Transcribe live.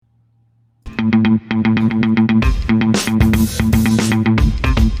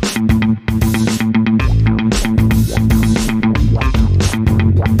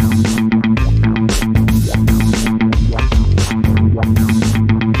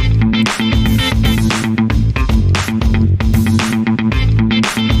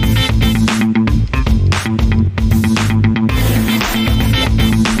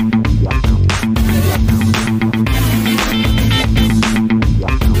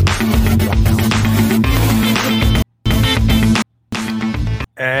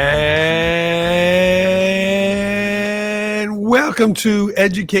Welcome to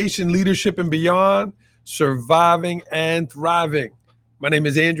Education, Leadership, and Beyond, Surviving and Thriving. My name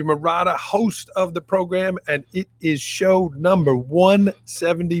is Andrew Marotta, host of the program, and it is show number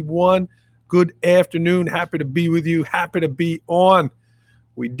 171. Good afternoon. Happy to be with you. Happy to be on.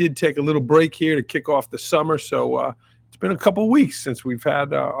 We did take a little break here to kick off the summer, so it's been a couple weeks since we've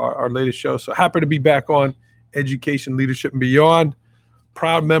had our latest show. So happy to be back on Education, Leadership, and Beyond.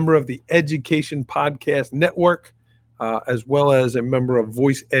 Proud member of the Education Podcast Network. As well as a member of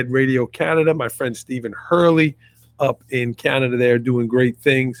Voice Ed Radio Canada. My friend Stephen Hurley up in Canada there doing great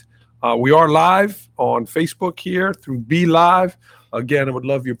things. We are live on Facebook here through Be Live. Again, I would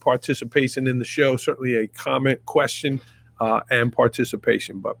love your participation in the show. Certainly a comment, question, and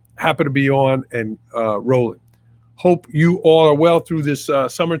participation. But happy to be on and rolling. Hope you all are well through this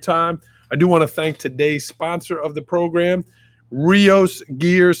summertime. I do want to thank today's sponsor of the program, Rios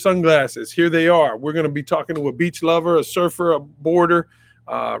Gear Sunglasses. Here they are. We're going to be talking to a beach lover, a surfer, a boarder.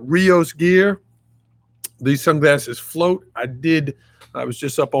 Rios Gear. These sunglasses float. I was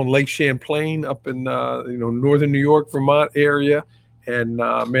just up on Lake Champlain up in northern New York, Vermont area. And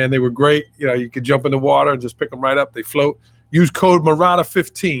man, they were great. You could jump in the water and just pick them right up. They float. Use code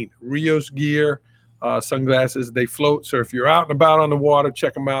Marotta15. Rios Gear sunglasses. They float. So if you're out and about on the water,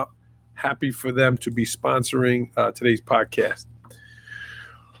 check them out. Happy for them to be sponsoring today's podcast.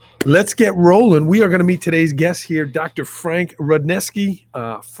 Let's get rolling. We are going to meet today's guest here, Dr. Frank Rudnesky.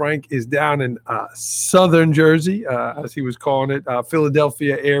 Frank is down in southern Jersey, as he was calling it,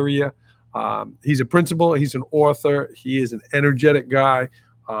 Philadelphia area. He's a principal. He's an author. He is an energetic guy,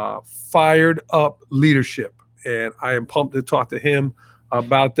 fired up leadership. And I am pumped to talk to him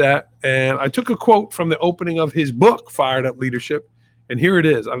about that. And I took a quote from the opening of his book, Fired Up Leadership. And here it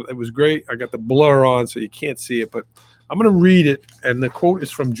is. It was great. I got the blur on so you can't see it, but I'm going to read it. And the quote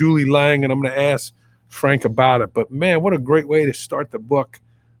is from Julie Lang, and I'm going to ask Frank about it. But man, what a great way to start the book.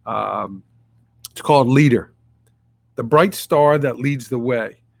 It's called Leader. The bright star that leads the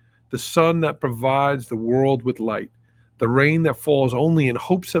way, the sun that provides the world with light, the rain that falls only in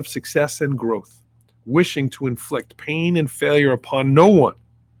hopes of success and growth, wishing to inflict pain and failure upon no one,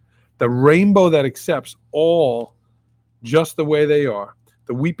 the rainbow that accepts all just the way they are,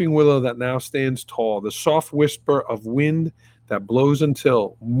 the weeping willow that now stands tall, the soft whisper of wind that blows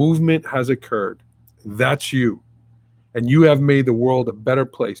until movement has occurred. That's you. And you have made the world a better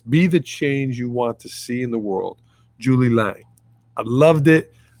place. Be the change you want to see in the world. Julie Lang. I loved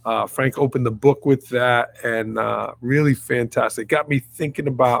it. Frank opened the book with that, and really fantastic. Got me thinking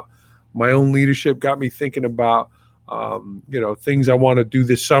about my own leadership, got me thinking about things I want to do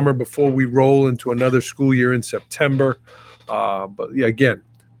this summer before we roll into another school year in September. But yeah, again,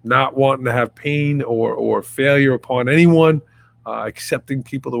 not wanting to have pain or failure upon anyone, accepting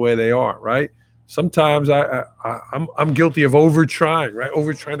people the way they are, right? Sometimes I'm guilty of over trying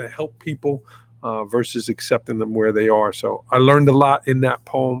to help people versus accepting them where they are. So I learned a lot in that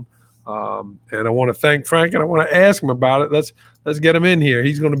poem. And I want to thank Frank, and I want to ask him about it. Let's get him in here.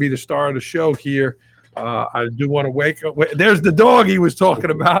 He's going to be the star of the show here. I do want to wake up. There's the dog he was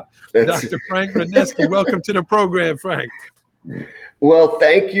talking about. Dr. Frank Rudnesky. Welcome to the program, Frank. Well,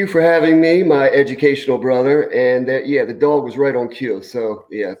 thank you for having me, my educational brother. And the dog was right on cue. So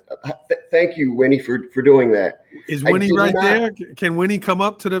thank you, Winnie, for doing that. Is Winnie right there? Can Winnie come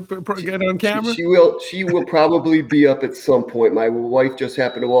up to get on camera? She will probably be up at some point. My wife just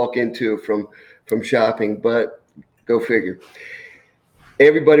happened to walk in too from shopping, but go figure.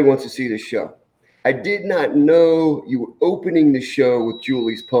 Everybody wants to see the show. I did not know you were opening the show with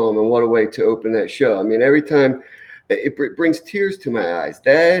Julie's poem, and what a way to open that show. I mean, every time it brings tears to my eyes.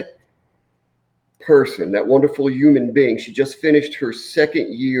 That person, that wonderful human being, she just finished her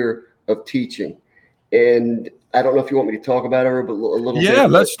second year of teaching. And I don't know if you want me to talk about her, but a little bit. Yeah,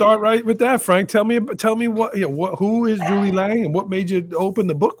 let's start right with that, Frank. Tell me who is Julie Lang, and what made you open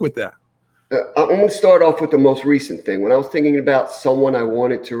the book with that? I'm going to start off with the most recent thing. When I was thinking about someone I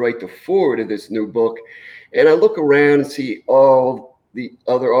wanted to write the foreword of this new book, and I look around and see all the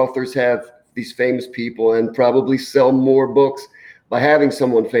other authors have these famous people and probably sell more books, by having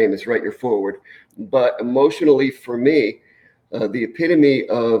someone famous write your forward. But emotionally for me, the epitome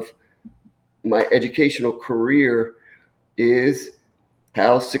of my educational career is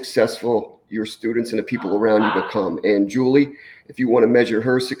how successful your students and the people around you become. And Julie, if you want to measure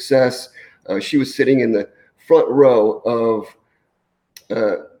her success, she was sitting in the front row of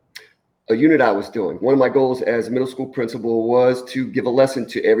a unit I was doing. One of my goals as middle school principal was to give a lesson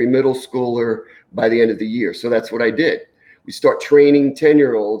to every middle schooler by the end of the year. So that's what I did. We start training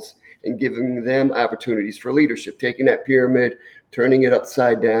 10-year-olds and giving them opportunities for leadership, taking that pyramid, turning it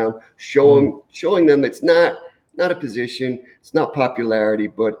upside down, showing them it's not a position, it's not popularity,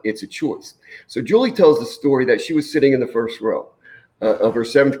 but it's a choice. So Julie tells the story that she was sitting in the first row of her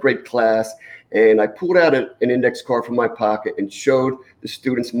 7th grade class, and I pulled out an index card from my pocket and showed the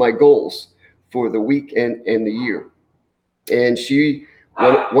students my goals for the week and the year. And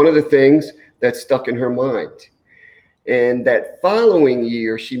one of the things that stuck in her mind. And that following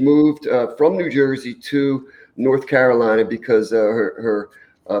year, she moved from New Jersey to North Carolina because her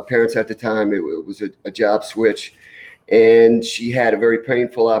parents at the time, it was a job switch. And she had a very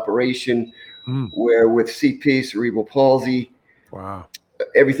painful operation where with CP, cerebral palsy, wow,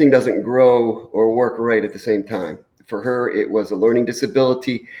 everything doesn't grow or work right at the same time. For her, it was a learning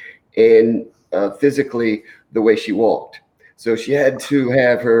disability and physically the way she walked. So she had to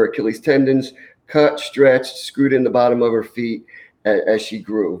have her Achilles tendons cut, stretched, screwed in the bottom of her feet as she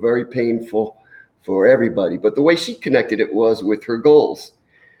grew. Very painful for everybody. But the way she connected it was with her goals.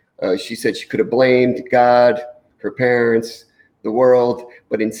 She said she could have blamed God, her parents, the world,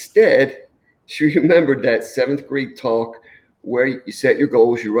 but instead she remembered that 7th grade talk where you set your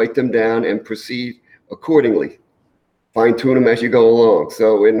goals, you write them down and proceed accordingly. Fine tune them as you go along.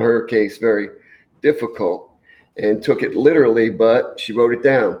 So in her case, very difficult, and took it literally, but she wrote it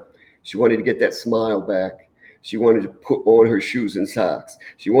down. She wanted to get that smile back. She wanted to put on her shoes and socks.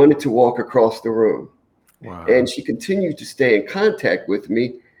 She wanted to walk across the room. Wow. And she continued to stay in contact with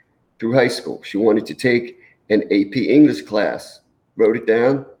me through high school. She wanted to take an AP English class, wrote it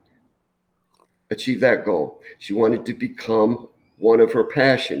down, achieved that goal. She wanted to become one of her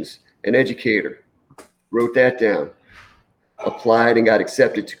passions, an educator, wrote that down, applied and got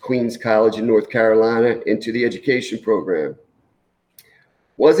accepted to Queens College in North Carolina into the education program.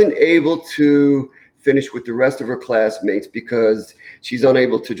 Wasn't able to finish with the rest of her classmates because she's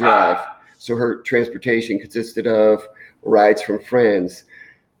unable to drive. So her transportation consisted of rides from friends,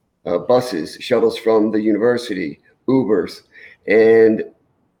 buses, shuttles from the university, Ubers, and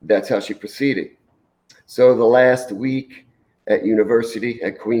that's how she proceeded. So the last week at university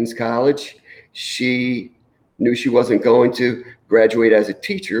at Queens College, she knew she wasn't going to graduate as a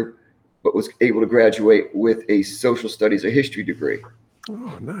teacher, but was able to graduate with a social studies, a history degree.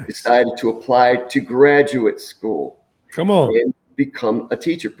 Oh, nice. Decided to apply to graduate school. Come on. And become a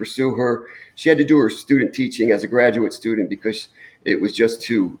teacher, pursue her. She had to do her student teaching as a graduate student because it was just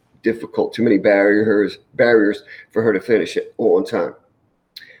too difficult, too many barriers for her to finish it all on time.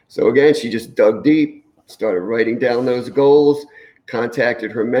 So again, she just dug deep, started writing down those goals,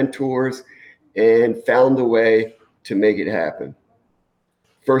 contacted her mentors, and found a way to make it happen.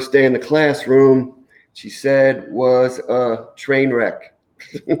 First day in the classroom, she said, was a train wreck.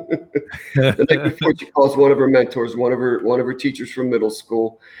 The night before, she calls one of her mentors, one of her teachers from middle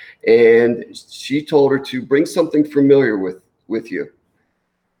school, and she told her to bring something familiar with you,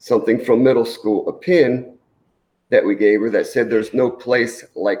 something from middle school, a pin that we gave her that said there's no place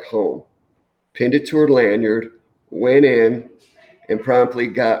like home. Pinned it to her lanyard, went in, and promptly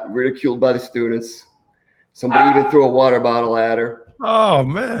got ridiculed by the students. Somebody even threw a water bottle at her. Oh,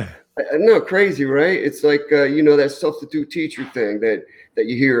 man. I know, crazy, right? It's like, that substitute teacher thing that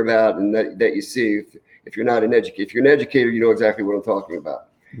you hear about and that you see if you're not an educator. If you're an educator, you know exactly what I'm talking about.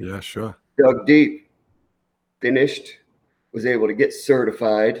 Yeah, sure. Dug deep, finished, was able to get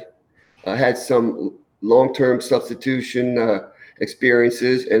certified, had some long-term substitution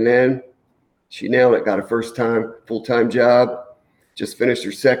experiences, and then she nailed it, got a first-time full-time job, just finished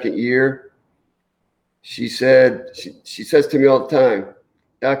her 2nd year. She said, she says to me all the time,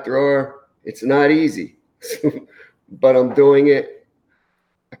 Dr. R, it's not easy, but I'm doing it.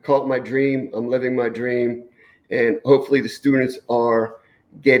 I caught my dream. I'm living my dream. And hopefully the students are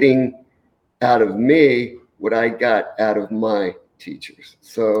getting out of me what I got out of my teachers.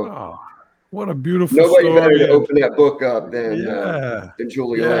 So what a beautiful nobody story. better to open that book up than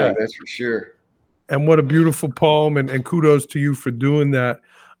Julie Lang, that's for sure. And what a beautiful poem, and kudos to you for doing that.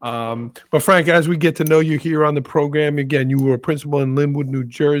 But Frank, as we get to know you here on the program, again, you were a principal in Linwood, New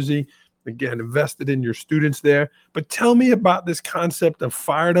Jersey. again, invested in your students there. But tell me about this concept of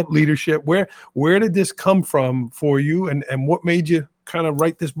fired up leadership. Where did this come from for you, and what made you kind of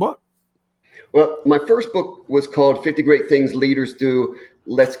write this book? Well, my first book was called 50 Great Things Leaders Do.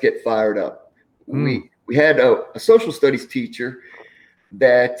 Let's Get Fired Up. We had a social studies teacher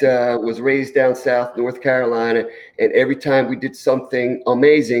that was raised down south, North Carolina. And every time we did something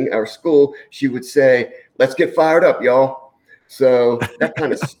amazing, our school, she would say, "Let's get fired up, y'all." So that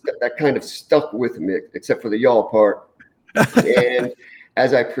kind of stuck with me, except for the y'all part. And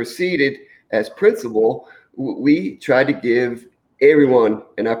as I proceeded as principal, we tried to give everyone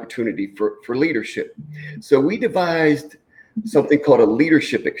an opportunity for leadership. So we devised something called a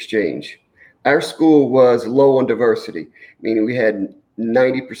leadership exchange. Our school was low on diversity, meaning we had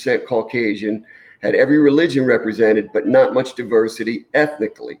 90% Caucasian, had every religion represented, but not much diversity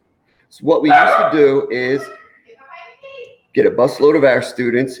ethnically. So what we used to do is get a busload of our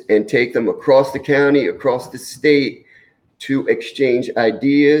students and take them across the county, across the state, to exchange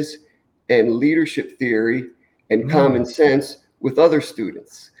ideas and leadership theory and common sense with other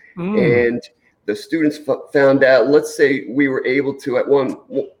students. And the students found out, let's say we were able to, at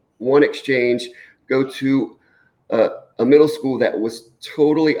one exchange, go to a middle school that was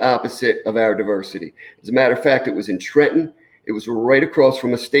totally opposite of our diversity. As a matter of fact, it was in Trenton. It was right across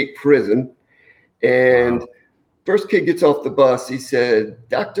from a state prison. And first kid gets off the bus. He said,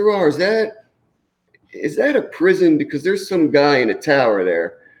 "Dr. R, is that a prison? Because there's some guy in a tower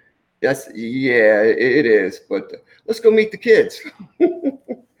there." Yeah, it is. But let's go meet the kids.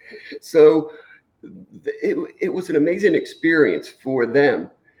 So it was an amazing experience for them.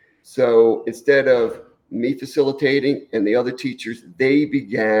 So instead of me facilitating and the other teachers, they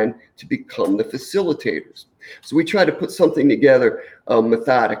began to become the facilitators. So we tried to put something together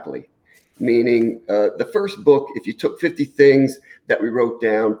methodically, meaning the first book, if you took 50 things that we wrote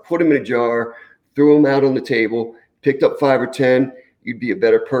down, put them in a jar, threw them out on the table, picked up 5 or 10, you'd be a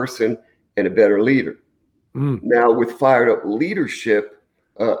better person and a better leader. Now with Fired Up Leadership,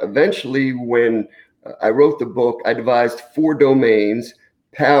 eventually when I wrote the book, I devised 4 domains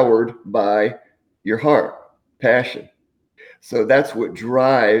powered by your heart, passion. So that's what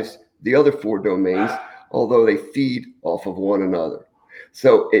drives the other 4 domains, although they feed off of one another.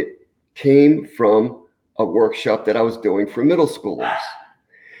 So it came from a workshop that I was doing for middle schoolers.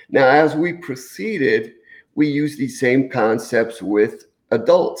 Now, as we proceeded, we used these same concepts with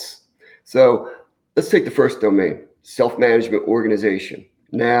adults. So let's take the first domain, self-management organization.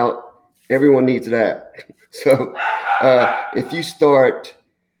 Now, everyone needs that. So if you start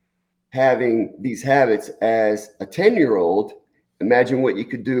having these habits as a 10-year-old, imagine what you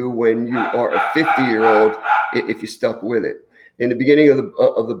could do when you are a 50-year-old if you stuck with it. In the beginning of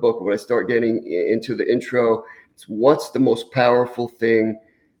the book, when I start getting into the intro, it's what's the most powerful thing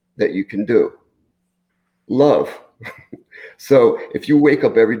that you can do? Love. So if you wake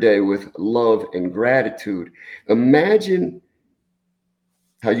up every day with love and gratitude, imagine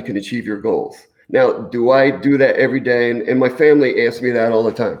how you can achieve your goals. Now, do I do that every day? And my family asks me that all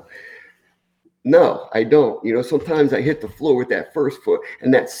the time. No, I don't. You know, sometimes I hit the floor with that first foot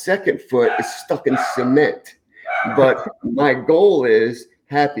and that second foot is stuck in cement. But my goal is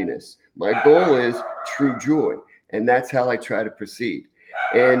happiness. My goal is true joy. And that's how I try to proceed.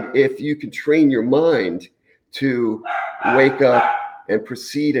 And if you can train your mind to wake up and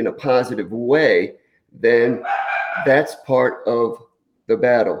proceed in a positive way, then that's part of the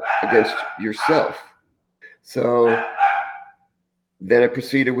battle against yourself. So then I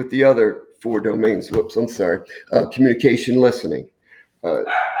proceeded with the other 4 domains. Whoops, I'm sorry. Communication, listening,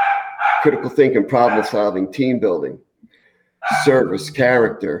 critical thinking, problem solving, team building, service,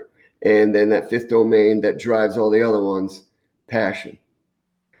 character, and then that 5th domain that drives all the other ones, passion.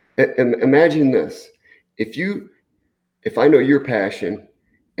 Imagine this. If I know your passion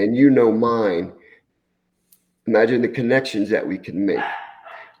and you know mine, imagine the connections that we can make.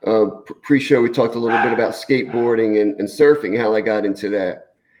 Pre-show, we talked a little bit about skateboarding and surfing, how I got into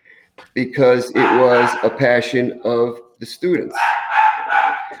that, because it was a passion of the students.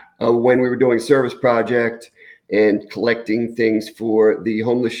 When we were doing a service project and collecting things for the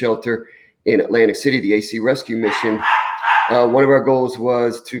homeless shelter in Atlantic City, the AC Rescue Mission, one of our goals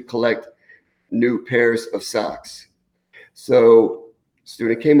was to collect new pairs of socks. So a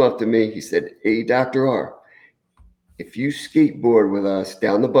student came up to me, he said, "Hey, Dr. R, if you skateboard with us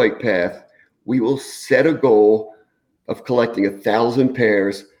down the bike path, we will set a goal of collecting 1,000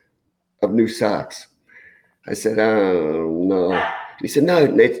 pairs of new socks." I said, "Oh, no." He said, "No,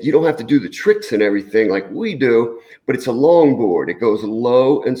 you don't have to do the tricks and everything like we do, but it's a longboard. It goes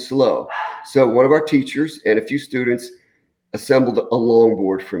low and slow." So one of our teachers and a few students assembled a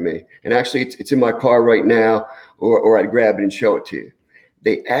longboard for me. And actually, it's in my car right now, or I'd grab it and show it to you.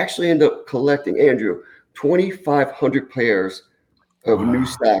 They actually end up collecting, Andrew, 2,500 pairs of new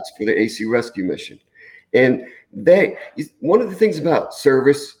stocks for the AC rescue mission. And one of the things about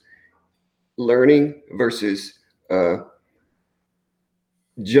service learning versus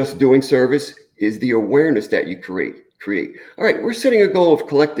just doing service is the awareness that you create. All right, we're setting a goal of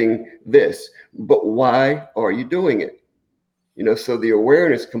collecting this, but why are you doing it? So the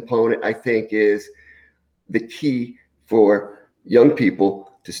awareness component, I think, is the key for young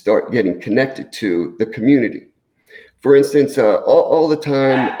people to start getting connected to the community. For instance, all the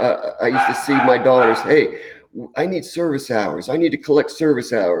time, I used to see my daughters, hey, I need service hours. I need to collect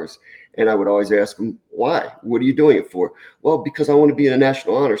service hours. And I would always ask them, why? What are you doing it for? Well, because I want to be in a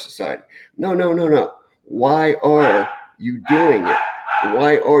National Honor Society. No. Why are you doing it?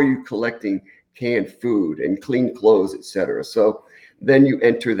 Why are you collecting canned food and clean clothes, etc.? So then you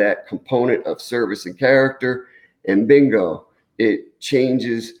enter that component of service and character, and bingo, it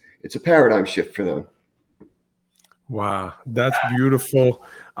changes. It's a paradigm shift for them. Wow, that's beautiful.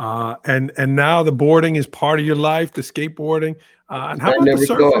 And now the boarding is part of your life, the skateboarding. And how about the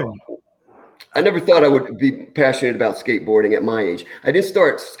surfing? I never thought I would be passionate about skateboarding at my age. I didn't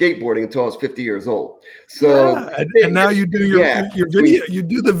start skateboarding until I was 50 years old. So and now you do your video. You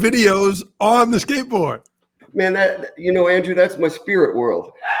do the videos on the skateboard. Man, Andrew, that's my spirit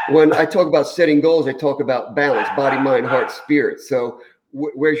world. When I talk about setting goals, I talk about balance, body, mind, heart, spirit. So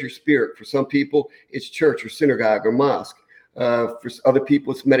where's your spirit? For some people, it's church or synagogue or mosque. For other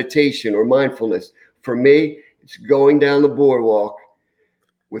people, it's meditation or mindfulness. For me, it's going down the boardwalk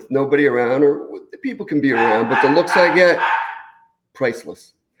with nobody around, or people can be around, but the looks I get,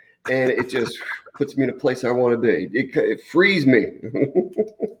 priceless. And it just puts me in a place I want to be. It frees me.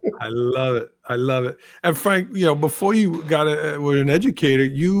 I love it. And Frank, before you were an educator,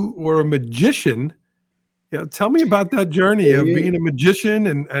 you were a magician. Tell me about that journey of being a magician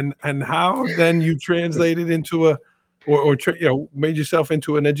and how then you translated into made yourself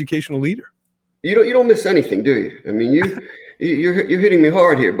into an educational leader. You don't miss anything, do you? I mean, you're hitting me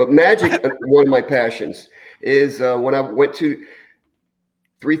hard here. But magic, one of my passions, is when I went to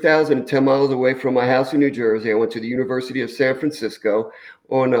 3,010 miles away from my house in New Jersey. I went to the University of San Francisco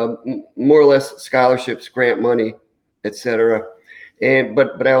on more or less scholarships, grant money, etc.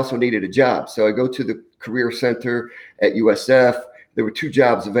 But I also needed a job, so I go to the Career Center at USF. There were 2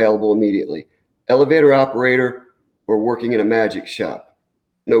 jobs available immediately: elevator operator or working in a magic shop.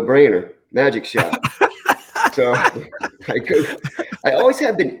 No brainer, magic shop. So I always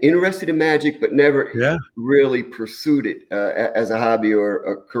have been interested in magic, but never really pursued it as a hobby or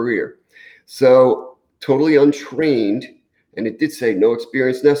a career. So totally untrained, and it did say no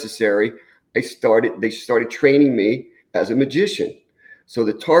experience necessary. They started training me as a magician. So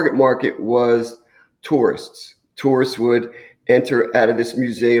the target market was tourists. Tourists would enter out of this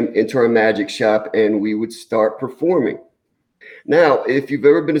museum into our magic shop, and we would start performing. Now, if you've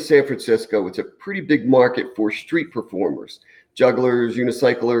ever been to San Francisco, it's a pretty big market for street performers, jugglers,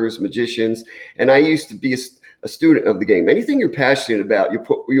 unicyclers, magicians. And I used to be a student of the game. Anything you're passionate about,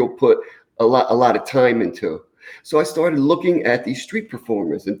 you'll put a lot of time into. So I started looking at these street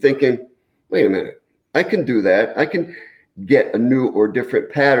performers and thinking, wait a minute, I can do that. I can get a new or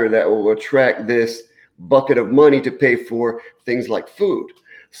different pattern that will attract this bucket of money to pay for things like food.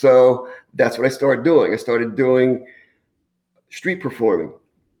 So that's what I started doing. I started doing street performing.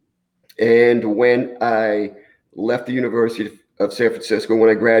 And when I left the University of San Francisco, when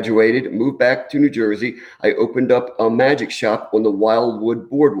I graduated, moved back to New Jersey, I opened up a magic shop on the Wildwood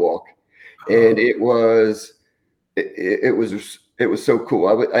Boardwalk. And it was so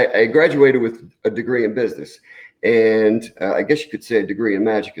cool. I graduated with a degree in business, and I guess you could say a degree in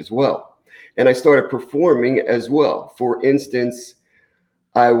magic as well. And I started performing as well. For instance,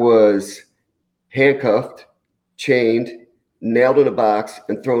 I was handcuffed, chained, nailed in a box,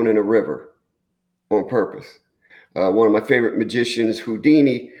 and thrown in a river on purpose. One of my favorite magicians,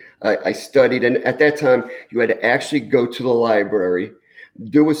 Houdini, I studied. And at that time, you had to actually go to the library,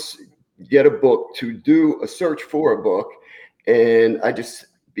 get a book, to do a search for a book. And I just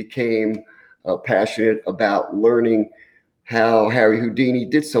became passionate about learning how Harry Houdini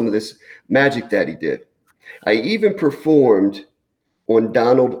did some of this magic that he did. I even performed on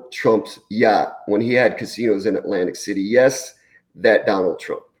Donald Trump's yacht when he had casinos in Atlantic City. Yes, that Donald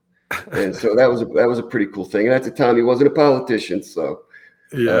Trump. And so that was a pretty cool thing. And at the time, he wasn't a politician, so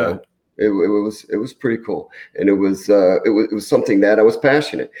it was pretty cool. And it was something that I was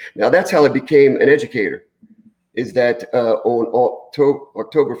passionate. Now that's how I became an educator. Is that on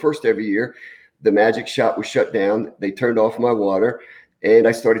October 1st every year, the magic shop was shut down. They turned off my water, and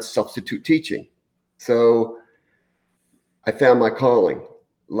I started substitute teaching. So I found my calling.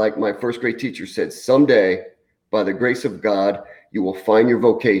 Like my first grade teacher said, someday, by the grace of God, you will find your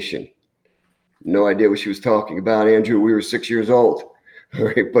vocation. No idea what she was talking about, Andrew. We were 6 years old. All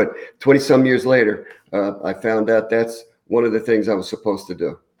right, but 20 some years later, I found out that's one of the things I was supposed to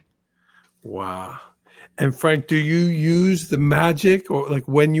do. Wow. And Frank, do you use the magic, or like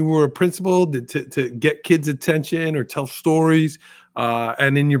when you were a principal, to get kids' attention or tell stories?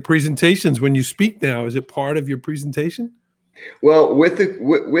 And in your presentations, when you speak now, is it part of your presentation? Well, with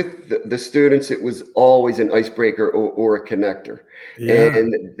the students, it was always an icebreaker or a connector. Yeah.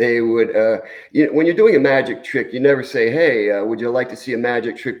 And they would, when you're doing a magic trick, you never say, hey, would you like to see a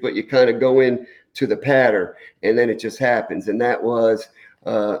magic trick? But you kind of go in to the pattern, and then it just happens. And that was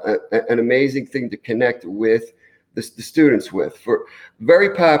an amazing thing to connect with the students with. For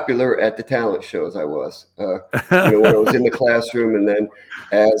very popular at the talent shows, I was, when I was in the classroom, and then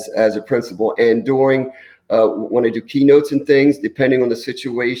as a principal, and during when I do keynotes and things, depending on the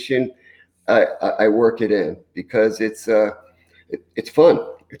situation, I work it in, because it's fun.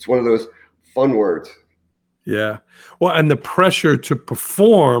 It's one of those fun words. Yeah. Well, and the pressure to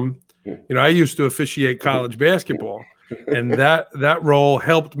perform, I used to officiate college basketball, and that role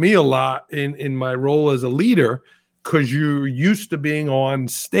helped me a lot in my role as a leader, because you're used to being on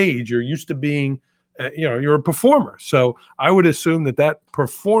stage. You're used to being, you're a performer. So I would assume that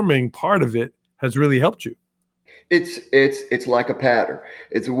performing part of it has really helped you. It's like a pattern.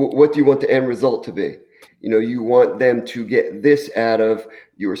 It's what do you want the end result to be? You want them to get this out of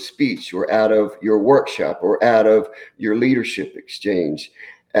your speech, or out of your workshop, or out of your leadership exchange.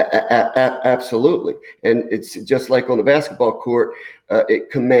 Absolutely. And it's just like on the basketball court, it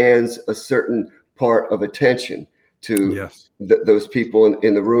commands a certain part of attention to yes. Those people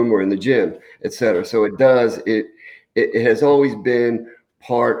in the room or in the gym, et cetera. So it has always been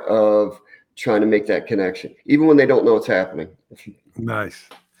part of trying to make that connection, even when they don't know what's happening. Nice.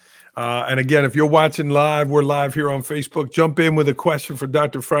 And again, if you're watching live, we're live here on Facebook. Jump in with a question for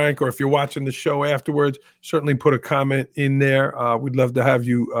Dr. Frank, or if you're watching the show afterwards, certainly put a comment in there. We'd love to have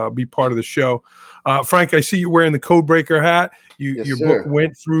you be part of the show. Frank, I see you wearing the Codebreaker hat. Yes, your sir. book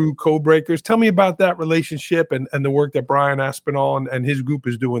went through Codebreakers. Tell me about that relationship and the work that Brian Aspinall and his group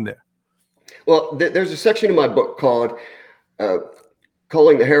is doing there. Well, there's a section in my book called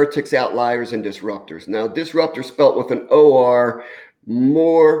Calling the Heretics, Outliers, and Disruptors. Now, disruptor spelt with an O-R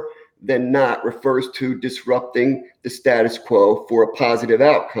more than not refers to disrupting the status quo for a positive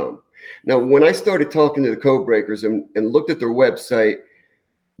outcome. Now, when I started talking to the Codebreakers and looked at their website,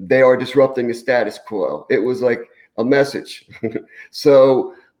 they are disrupting the status quo. It was like a message.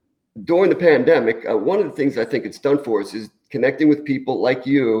 So during the pandemic, one of the things I think it's done for us is connecting with people like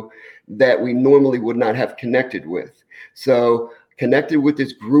you that we normally would not have connected with. So connected with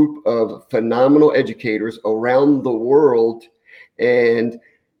this group of phenomenal educators around the world, and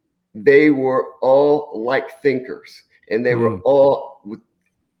they were all like thinkers, and they were all with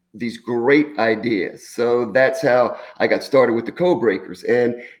these great ideas. So that's how I got started with the Codebreakers.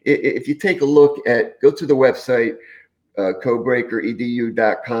 And if you take a look go to the website,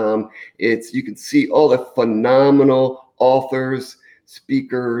 codebreakeredu.com, you can see all the phenomenal authors,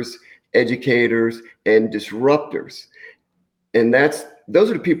 speakers, educators, and disruptors. And those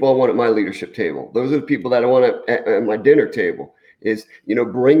are the people I want at my leadership table. Those are the people that I want at my dinner table, is,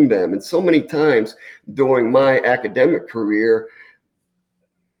 bring them. And so many times during my academic career,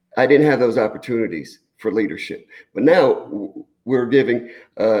 I didn't have those opportunities for leadership. But now we're giving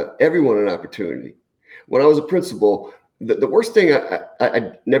everyone an opportunity. When I was a principal, the worst thing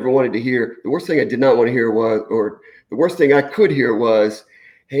I never wanted to hear, the worst thing I did not want to hear was, or the worst thing I could hear was,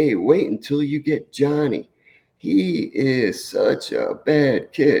 hey, wait until you get Johnny. He is such a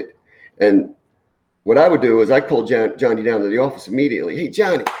bad kid. And what I would do is I called Johnny down to the office immediately. Hey,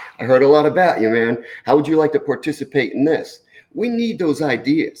 Johnny, I heard a lot about you, man. How would you like to participate in this? We need those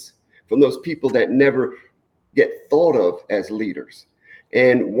ideas from those people that never get thought of as leaders.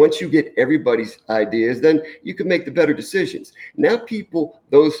 And once you get everybody's ideas, then you can make the better decisions. Now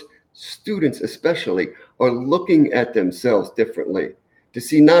those students especially, are looking at themselves differently to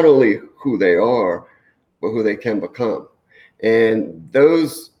see not only who they are, but who they can become. And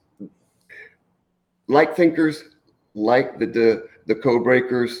those like thinkers, like the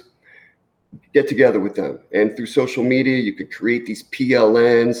Codebreakers, get together with them. And through social media, you could create these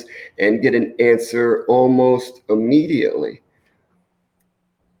PLNs and get an answer almost immediately.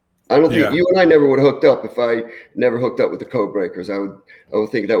 I don't think you and I never would have hooked up if I never hooked up with the Codebreakers. I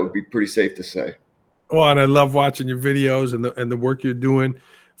would think that would be pretty safe to say. Well, and I love watching your videos and the work you're doing.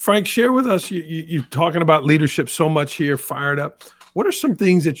 Frank, share with us. You're talking about leadership so much here, fired up. What are some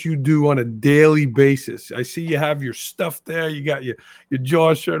things that you do on a daily basis? I see you have your stuff there. You got your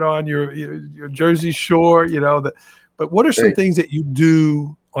Jaws shirt on, your Jersey Shore, but what are some things that you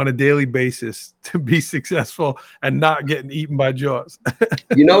do on a daily basis to be successful and not getting eaten by Jaws?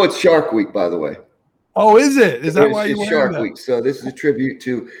 It's Shark Week, by the way. Oh, is it? Is that why you're wearing Shark that? Week. So this is a tribute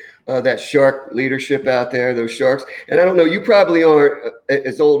to that shark leadership out there, those sharks. And I don't know, you probably aren't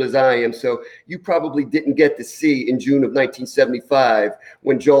as old as I am, so you probably didn't get to see in June of 1975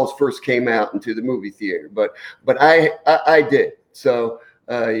 when Jaws first came out into the movie theater, but I did. So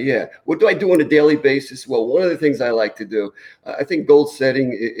yeah, what do I do on a daily basis? Well, one of the things I like to do, I think goal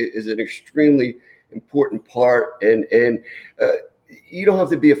setting is an extremely important part, and you don't have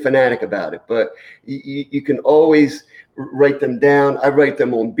to be a fanatic about it, but you can always write them down. I write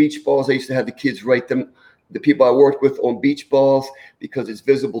them on beach balls. I used to have the kids write them, the people I worked with, on beach balls, because it's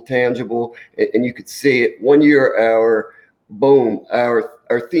visible, tangible, and you could see it. One year, our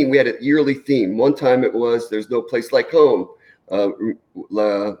theme, we had a yearly theme. One time it was "There's no place like home,"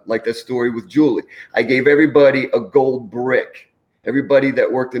 like that story with Julie. I gave everybody a gold brick. Everybody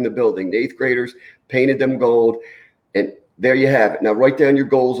that worked in the building, the 8th graders, painted them gold, and there you have it. Now write down your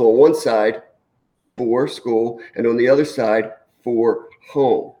goals on one side for school and on the other side for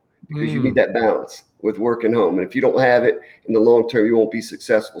home, because you need that balance with work and home. And if you don't have it in the long term, you won't be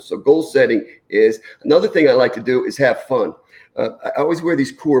successful. So goal setting is another thing I like to do, is have fun. I always wear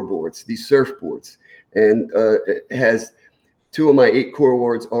these core boards, these surfboards, and it has 2 of my 8 core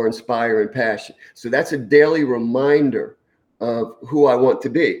words are inspire and passion. So that's a daily reminder of who I want to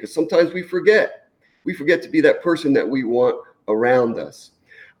be, because sometimes we forget to be that person that we want around us.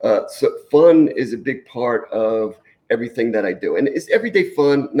 So fun is a big part of everything that I do. And is everyday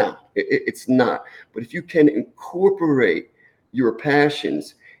fun? No, it's not. But if you can incorporate your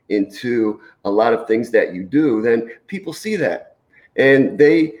passions into a lot of things that you do, then people see that and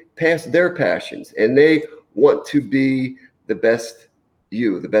they pass their passions and they want to be the best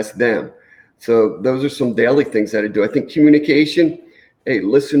you, the best them. So those are some daily things that I do. I think communication,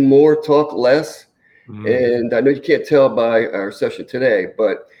 listen more, talk less. And I know you can't tell by our session today,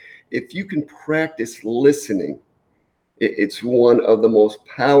 but if you can practice listening, it's one of the most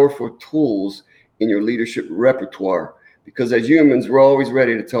powerful tools in your leadership repertoire, because as humans, we're always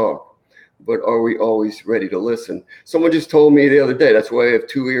ready to talk, but are we always ready to listen? Someone just told me the other day, that's why I have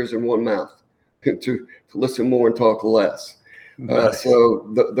 2 ears and 1 mouth, to listen more and talk less. Nice.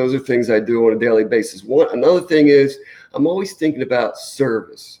 So those are things I do on a daily basis. Another thing is I'm always thinking about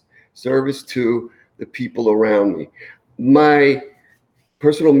service to the people around me. My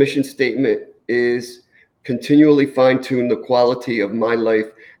personal mission statement is continually fine-tune the quality of my life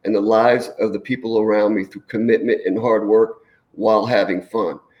and the lives of the people around me through commitment and hard work while having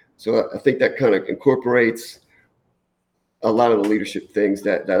fun. So I think that kind of incorporates a lot of the leadership things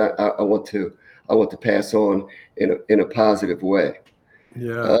that I want to pass on in a positive way.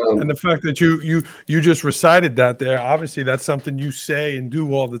 Yeah, and the fact that you just recited that there, obviously that's something you say and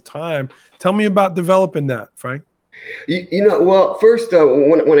do all the time. Tell me about developing that, Frank. Well, first,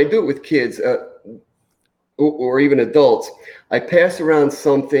 when I do it with kids or even adults, I pass around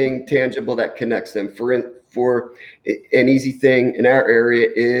something tangible that connects them. For an easy thing in our area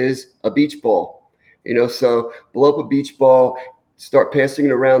is a beach ball. So blow up a beach ball, start passing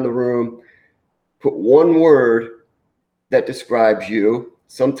it around the room, put one word that describes you.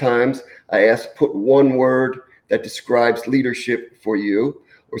 Sometimes I ask, put one word that describes leadership for you.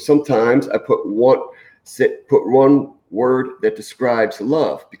 Or sometimes I put one word that describes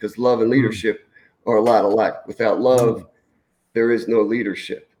love, because love and leadership are a lot alike. Without love, there is no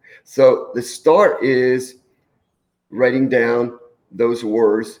leadership. So the start is writing down those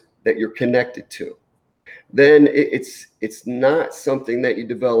words that you're connected to. Then it's not something that you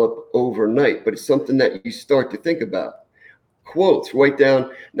develop overnight, but it's something that you start to think about. Quotes,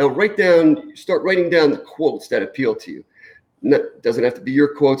 start writing down the quotes that appeal to you. It doesn't have to be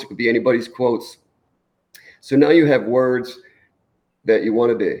your quotes, it could be anybody's quotes. So now you have words that you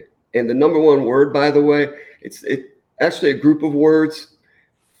want to be. And the number one word, by the way, it's actually a group of words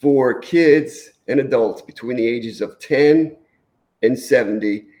for kids and adults between the ages of 10 and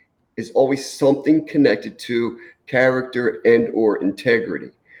 70 is always something connected to character and or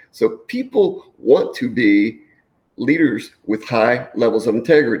integrity. So people want to be leaders with high levels of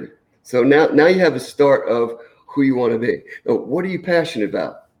integrity. So now you have a start of who you want to be. Now, what are you passionate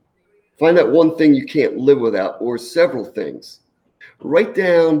about? Find that one thing you can't live without, or several things. Write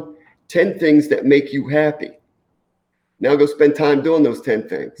down 10 things that make you happy. Now go spend time doing those 10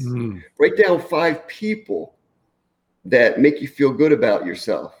 things. Write down 5 people that make you feel good about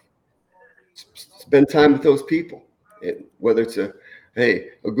yourself. Spend time with those people, and whether it's a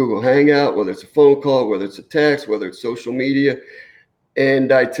Google Hangout, whether it's a phone call, whether it's a text, whether it's social media.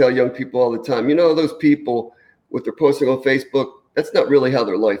 And I tell young people all the time, those people, what they're posting on Facebook, that's not really how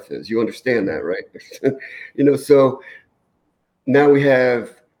their life is. You understand that, right? So now we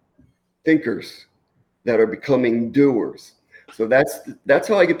have thinkers that are becoming doers. So that's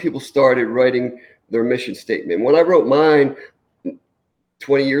how I get people started writing their mission statement. When I wrote mine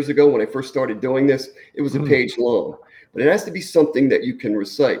 20 years ago, when I first started doing this, it was a page long, but it has to be something that you can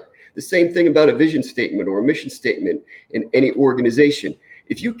recite. The same thing about a vision statement or a mission statement in any organization.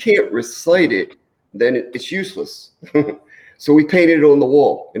 If you can't recite it, then it's useless. So we painted it on the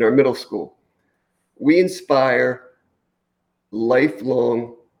wall in our middle school. We inspire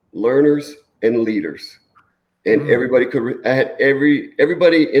lifelong learners and leaders. And everybody I had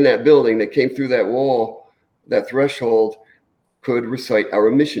everybody in that building that came through that wall, that threshold, could recite our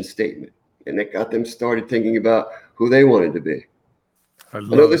mission statement. And it got them started thinking about who they wanted to be. I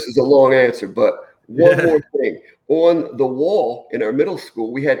know this is a long answer, but one more thing. On the wall in our middle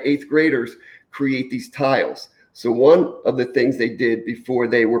school, we had 8th graders create these tiles. So one of the things they did before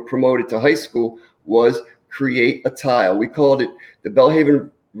they were promoted to high school was create a tile. We called it the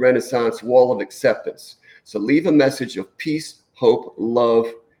Belhaven Renaissance Wall of Acceptance. So leave a message of peace, hope, love,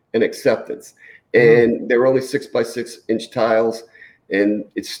 and acceptance. And they were only 6 by 6 inch tiles, and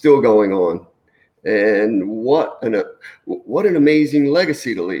it's still going on. And what an amazing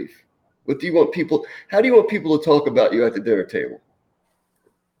legacy to leave. How do you want people to talk about you at the dinner table?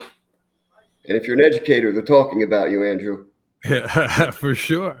 And if you're an educator, they're talking about you, Andrew. Yeah, for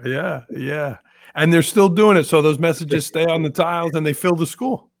sure. Yeah. And they're still doing it. So those messages stay on the tiles and they fill the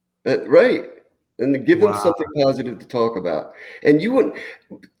school. Right. And give them something positive to talk about. And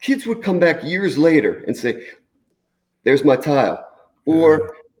kids would come back years later and say, there's my tile.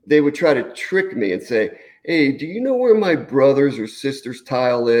 Or they would try to trick me and say, hey, do you know where my brother's or sister's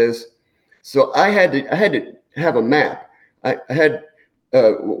tile is? So I had to have a map. I had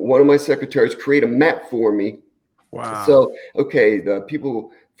one of my secretaries create a map for me. Wow. So, the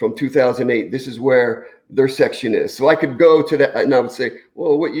people from 2008, this is where their section is. So I could go to that and I would say,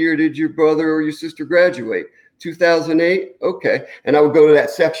 well, what year did your brother or your sister graduate? 2008? Okay. And I would go to that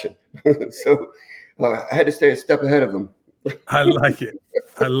section. So I had to stay a step ahead of them. I like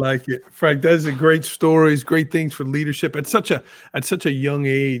it. Frank, those are great stories, great things for leadership at such a young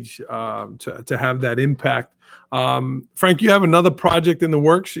age to have that impact. Frank, you have another project in the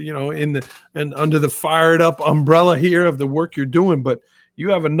works, and under the Fired Up umbrella here of the work you're doing, but you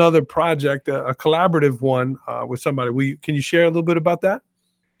have another project, a collaborative one with somebody. Can you share a little bit about that?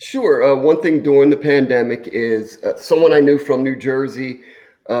 Sure. One thing during the pandemic is someone I knew from New Jersey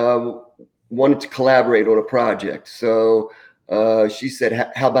wanted to collaborate on a project. So she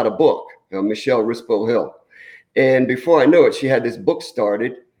said, how about a book? Michelle Rispo Hill. And before I know it, she had this book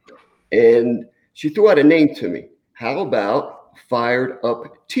started and she threw out a name to me. How about Fired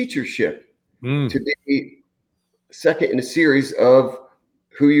Up Teachership? To be second in a series of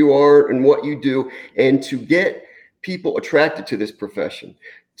who you are and what you do, and to get people attracted to this profession,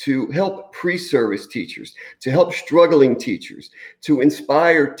 to help pre-service teachers, to help struggling teachers, to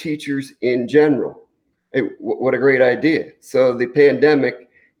inspire teachers in general. Hey, what a great idea. So the pandemic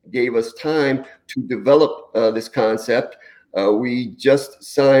gave us time to develop this concept. We just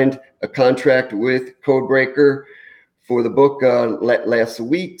signed a contract with Codebreaker for the book last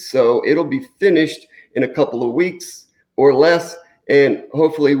week. So it'll be finished in a couple of weeks or less. And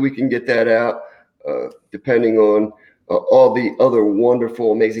hopefully we can get that out depending on all the other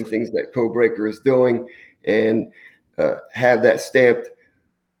wonderful, amazing things that Codebreaker is doing, and have that stamped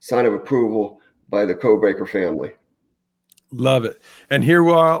sign of approval by the Codebreaker family. Love it. And here,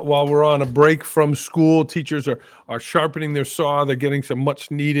 while we're on a break from school, teachers are sharpening their saw. They're getting some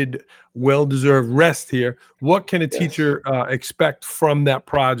much needed, well-deserved rest here. What can a teacher expect from that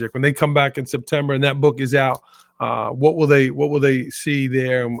project when they come back in September and that book is out? What will they see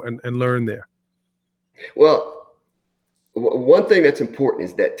there and learn there? Well, one thing that's important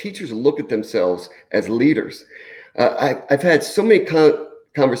is that teachers look at themselves as leaders. I've had so many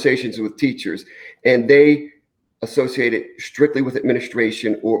conversations with teachers, and they associate it strictly with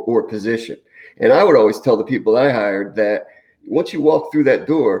administration or position. And I would always tell the people I hired that once you walk through that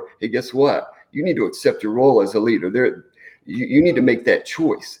door, hey, guess what? You need to accept your role as a leader. You need to make that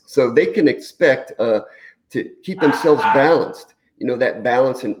choice. So they can expect to keep themselves balanced. That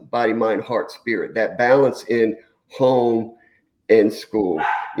balance in body, mind, heart, spirit, that balance in home and school,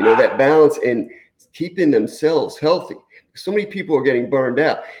 that balance in keeping themselves healthy. So many people are getting burned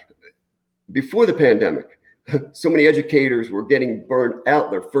out. Before the pandemic, so many educators were getting burned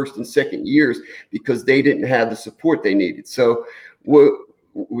out their first and second years because they didn't have the support they needed. So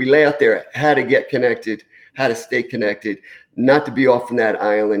we lay out there how to get connected, how to stay connected, not to be off on that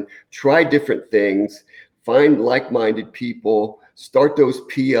island, try different things, find like-minded people, start those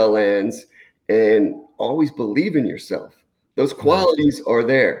PLNs, and always believe in yourself. Those qualities are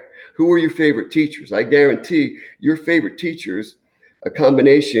there. Who are your favorite teachers? I guarantee your favorite teachers, a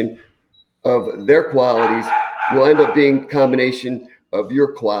combination of their qualities will end up being a combination of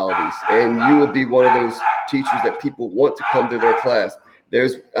your qualities. And you will be one of those teachers that people want to come to their class.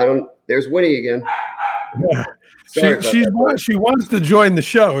 There's Winnie again. Yeah. She wants to join the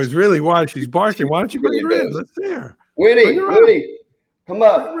show is really why she's barking. Why don't you bring her in? Let's see her. Winnie, come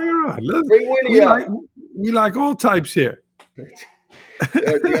up. Bring her on. Bring Winnie up. We like all types here. Do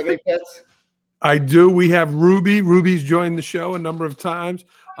you have any pets? I do. We have Ruby. Ruby's joined the show a number of times.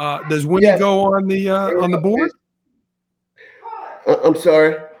 Does Winnie go on the board? I'm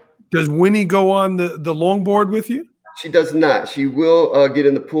sorry. Does Winnie go on the longboard with you? She does not. She will get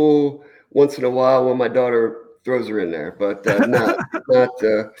in the pool once in a while when my daughter throws her in there, but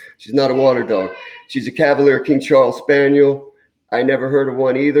she's not a water dog. She's a Cavalier King Charles Spaniel. I never heard of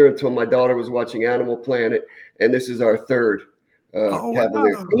one either until my daughter was watching Animal Planet, and this is our third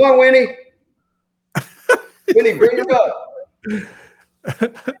Cavalier. Wow. Come on, Winnie. Winnie, bring her up.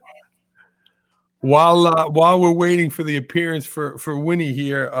 While we're waiting for the appearance for Winnie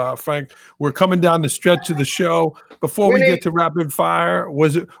here, Frank, we're coming down the stretch of the show. Before Winnie, we get to rapid fire,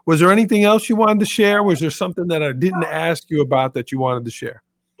 was there anything else you wanted to share? Was there something that I didn't ask you about that you wanted to share?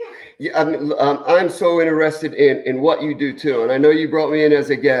 Yeah, I'm so interested in what you do too, and I know you brought me in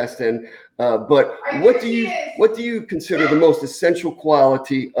as a guest. And but what do you consider the most essential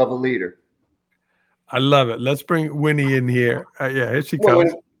quality of a leader? I love it. Let's bring Winnie in here. Here she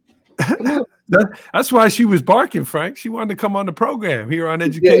comes. That's why she was barking, Frank. She wanted to come on the program here on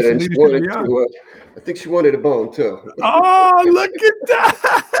Education Leadership Beyond. I think she wanted a bone too. Oh, look at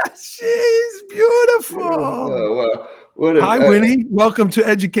that! She's beautiful. Oh, wow. Hi, Winnie. Welcome to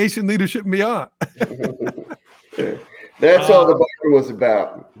Education Leadership Beyond. That's all the barking was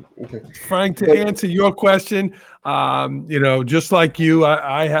about. Frank, to answer your question, just like you,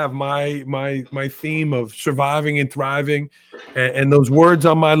 I have my theme of surviving and thriving, and those words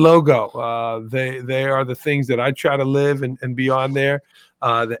on my logo, they are the things that I try to live and be on there.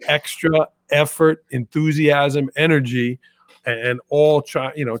 The extra effort, enthusiasm, energy, and all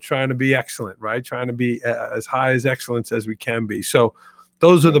trying to be excellent, right? Trying to be as high as excellence as we can be. So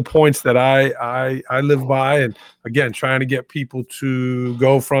those are the points that I live by, and again, trying to get people to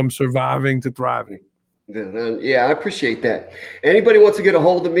go from surviving to thriving. Yeah, I appreciate that. Anybody wants to get a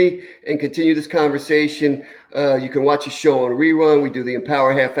hold of me and continue this conversation, you can watch a show on rerun. We do the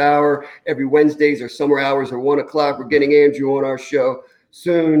Empower Half Hour every Wednesdays. Our summer hours are 1 o'clock. We're getting Andrew on our show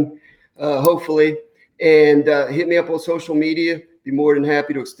soon, hopefully. And hit me up on social media. Be more than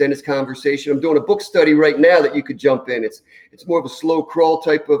happy to extend this conversation. I'm doing a book study right now that you could jump in. It's more of a slow crawl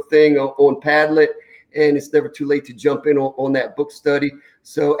type of thing on Padlet, and it's never too late to jump in on that book study.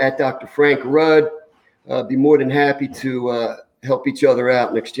 So at Dr. Frank Rudd, be more than happy to help each other out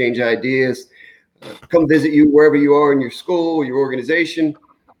and exchange ideas. Come visit you wherever you are in your school, your organization.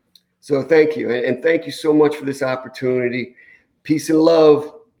 So thank you. And thank you so much for this opportunity. Peace and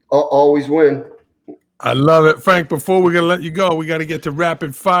love. Always win. I love it. Frank, before we're going to let you go, we got to get to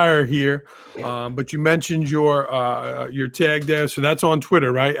rapid fire here. But you mentioned your tag there. So that's on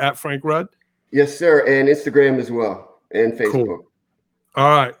Twitter, right? At Frank Rudd? Yes, sir. And Instagram as well. And Facebook. Cool. All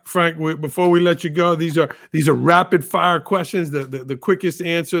right, Frank, before we let you go, these are rapid fire questions. The quickest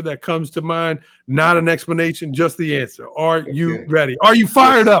answer that comes to mind, not an explanation, just the answer. Are you ready? Are you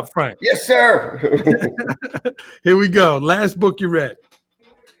fired up, Frank? Yes, sir. Here we go. Last book you read.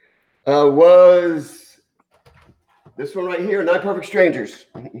 Was this one right here, 9 Perfect Strangers.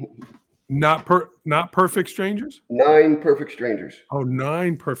 Not Perfect Strangers? 9 Perfect Strangers. Oh,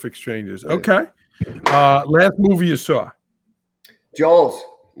 9 Perfect Strangers. Okay. Last movie you saw? Jaws.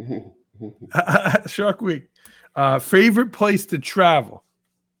 Shark Week. Favorite place to travel?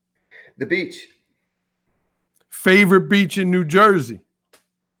 The beach. Favorite beach in New Jersey?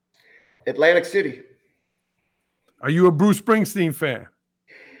 Atlantic City. Are you a Bruce Springsteen fan?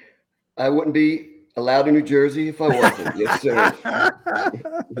 I wouldn't be allowed in New Jersey if I wasn't. Yes, sir.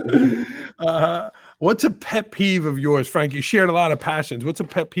 What's a pet peeve of yours, Frank? You shared a lot of passions. What's a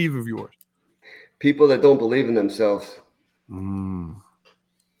pet peeve of yours? People that don't believe in themselves.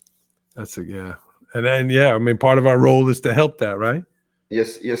 That's yeah. And then part of our role is to help that, right?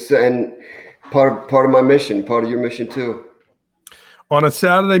 Yes, sir. And part of my mission, part of your mission too. On a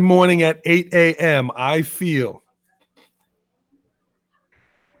Saturday morning at 8 a.m., I feel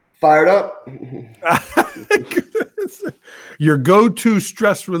fired up. Your go-to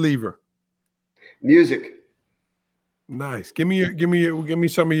stress reliever. Music. Nice. Give me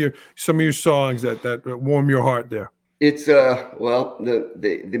some of your songs that warm your heart there. It's well,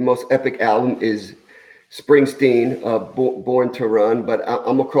 the most epic album is Springsteen, Born to Run, but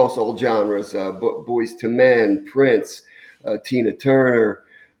I'm across all genres. Boyz II Men, Prince, Tina Turner,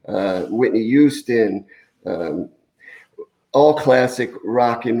 Whitney Houston, all classic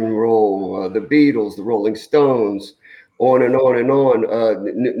rock and roll. The Beatles, the Rolling Stones, on and on and on.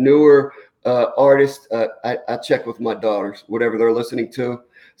 Newer artists, I check with my daughters, whatever they're listening to.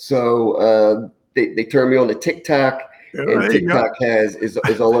 So they turn me on to TikTok, and TikTok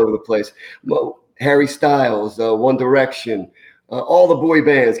is all over the place. Harry Styles, One Direction, all the boy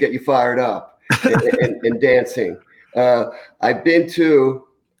bands get you fired up and dancing. I've been to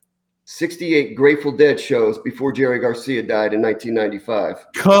 68 Grateful Dead shows before Jerry Garcia died in 1995.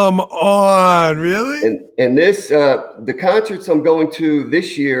 Come on, really? And this the concerts I'm going to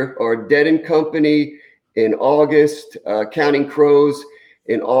this year are Dead and Company in August, Counting Crows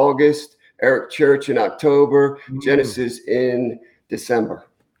in August, Eric Church in October, Genesis in December.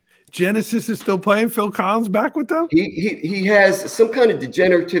 Genesis is still playing. Phil Collins back with them? He has some kind of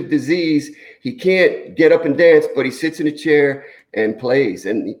degenerative disease. He can't get up and dance, but he sits in a chair and plays.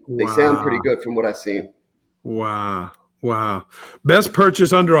 And they sound pretty good from what I've seen. Wow. Best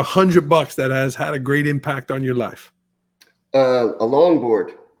purchase under $100 that has had a great impact on your life? A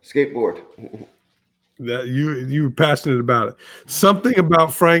longboard, skateboard. That you were passionate about it. Something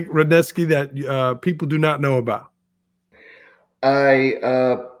about Frank Rudetsky that people do not know about?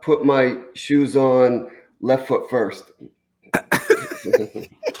 I put my shoes on left foot first.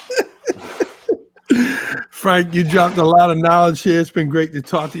 Frank, you dropped a lot of knowledge here. It's been great to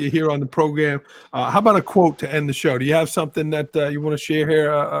talk to you here on the program. How about a quote to end the show? Do you have something that you want to share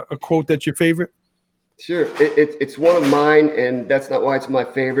here? A quote that's your favorite? Sure. It's one of mine, and that's not why it's my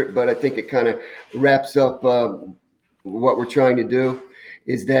favorite, but I think it kind of wraps up what we're trying to do,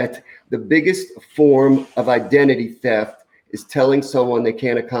 is that the biggest form of identity theft is telling someone they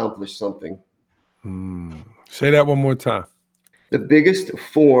can't accomplish something. Say that one more time. The biggest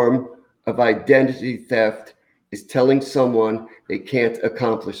form of identity theft is telling someone they can't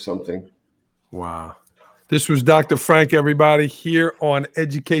accomplish something. Wow. This was Dr. Frank, everybody, here on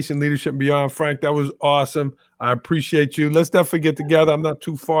Education, Leadership, and Beyond. Frank, that was awesome. I appreciate you. Let's definitely get together. I'm not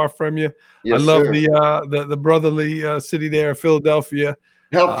too far from you. Yes, I love sir. the brotherly city there, Philadelphia.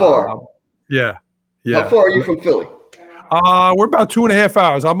 How far? Yeah. How far are you from Philly? We're about 2.5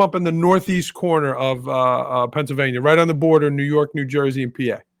 hours. I'm up in the northeast corner of Pennsylvania, right on the border, New York, New Jersey, and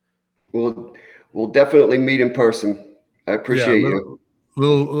PA. We'll definitely meet in person. I appreciate you.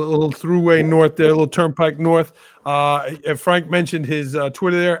 Little throughway north there, a little turnpike north. Frank mentioned his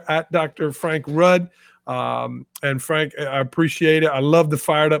Twitter there, at Dr. Frank Rudd. And Frank, I appreciate it. I love the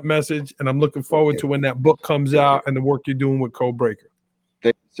fired up message, and I'm looking forward to when that book comes out and the work you're doing with Codebreaker.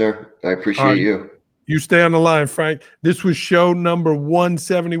 Thank you, sir. I appreciate you. You stay on the line, Frank. This was show number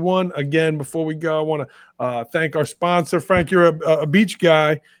 171. Again, before we go, I want to thank our sponsor. Frank, you're a beach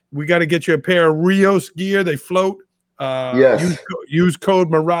guy. We got to get you a pair of Rios gear. They float. Yes. Use code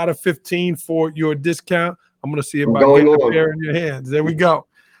Murata15 for your discount. I'm going to see if I can get a pair in your hands. There we go.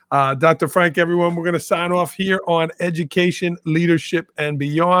 Dr. Frank, everyone, we're going to sign off here on Education, Leadership, and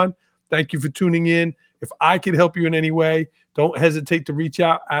Beyond. Thank you for tuning in. If I could help you in any way, don't hesitate to reach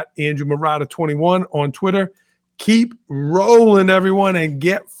out at Andrew Murata21 on Twitter. Keep rolling, everyone, and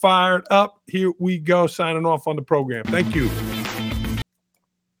get fired up. Here we go, signing off on the program. Thank you.